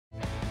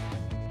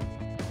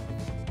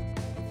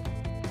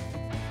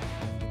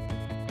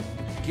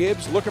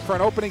Gibbs looking for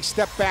an opening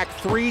step back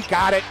three,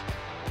 got it.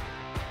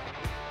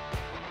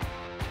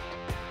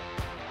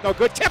 No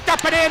good, tipped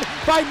up and in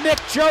by Nick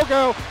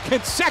Jogo.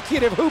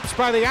 Consecutive hoops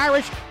by the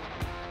Irish.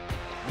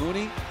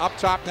 Mooney up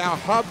top now,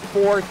 Hub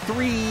for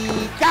three,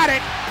 got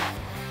it.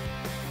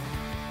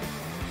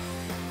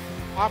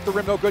 Off the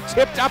rim, no good,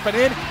 tipped up and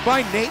in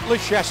by Nate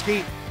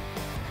Leszewski.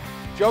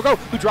 Jogo,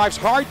 who drives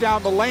hard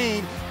down the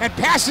lane and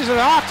passes it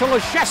off to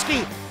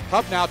Leszewski.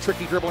 Hub now,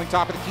 tricky dribbling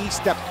top of the key,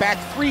 step back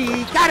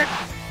three, got it.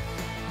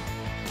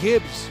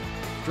 Gibbs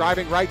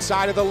driving right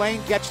side of the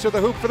lane, gets to the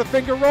hoop for the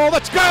finger roll,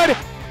 that's good.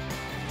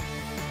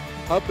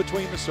 Hub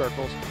between the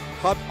circles,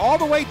 Hub all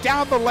the way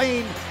down the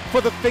lane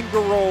for the finger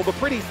roll, the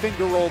pretty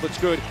finger roll that's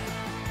good.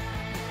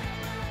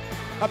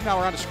 Hub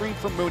now around the screen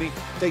from Mooney,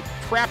 they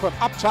trap him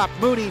up top,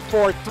 Mooney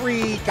for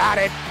three, got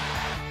it.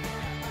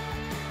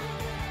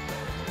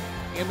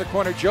 In the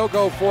corner,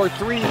 Jogo for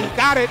three,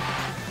 got it.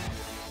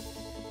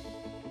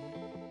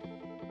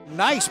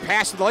 Nice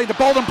pass to the lane, the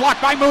Bolden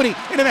blocked by Mooney,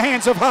 into the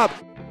hands of Hub.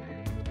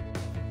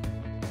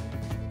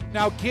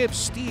 Now Gibbs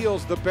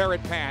steals the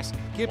Barrett pass.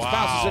 Gibbs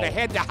bounces it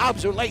ahead to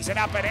Hubbs, who lays it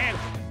up and in.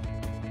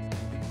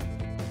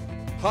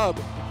 Hub,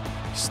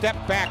 step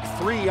back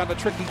three on the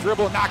tricky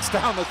dribble, knocks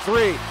down the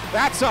three.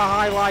 That's a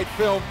highlight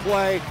film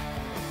play.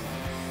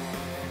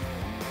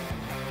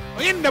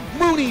 Into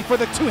Mooney for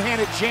the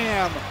two-handed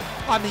jam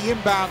on the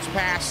inbounds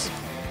pass.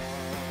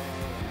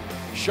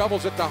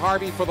 Shovels it to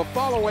Harvey for the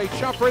fall-away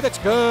jumper, that's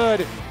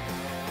good.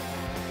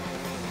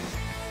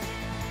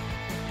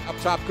 Up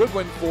top,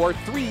 Goodwin for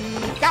three,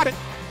 got it.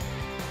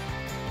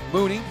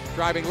 Mooney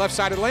driving left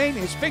side of the lane,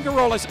 his finger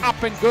roll is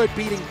up and good,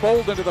 beating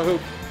Bolden to the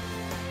hoop.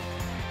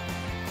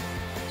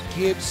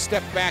 Gibbs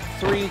step back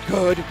three,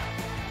 good.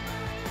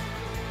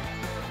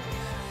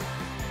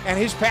 And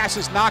his pass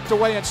is knocked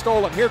away and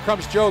stolen. Here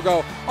comes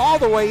Jogo, all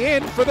the way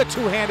in for the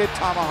two-handed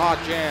tomahawk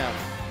jam.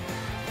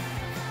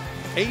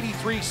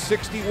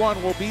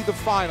 83-61 will be the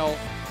final.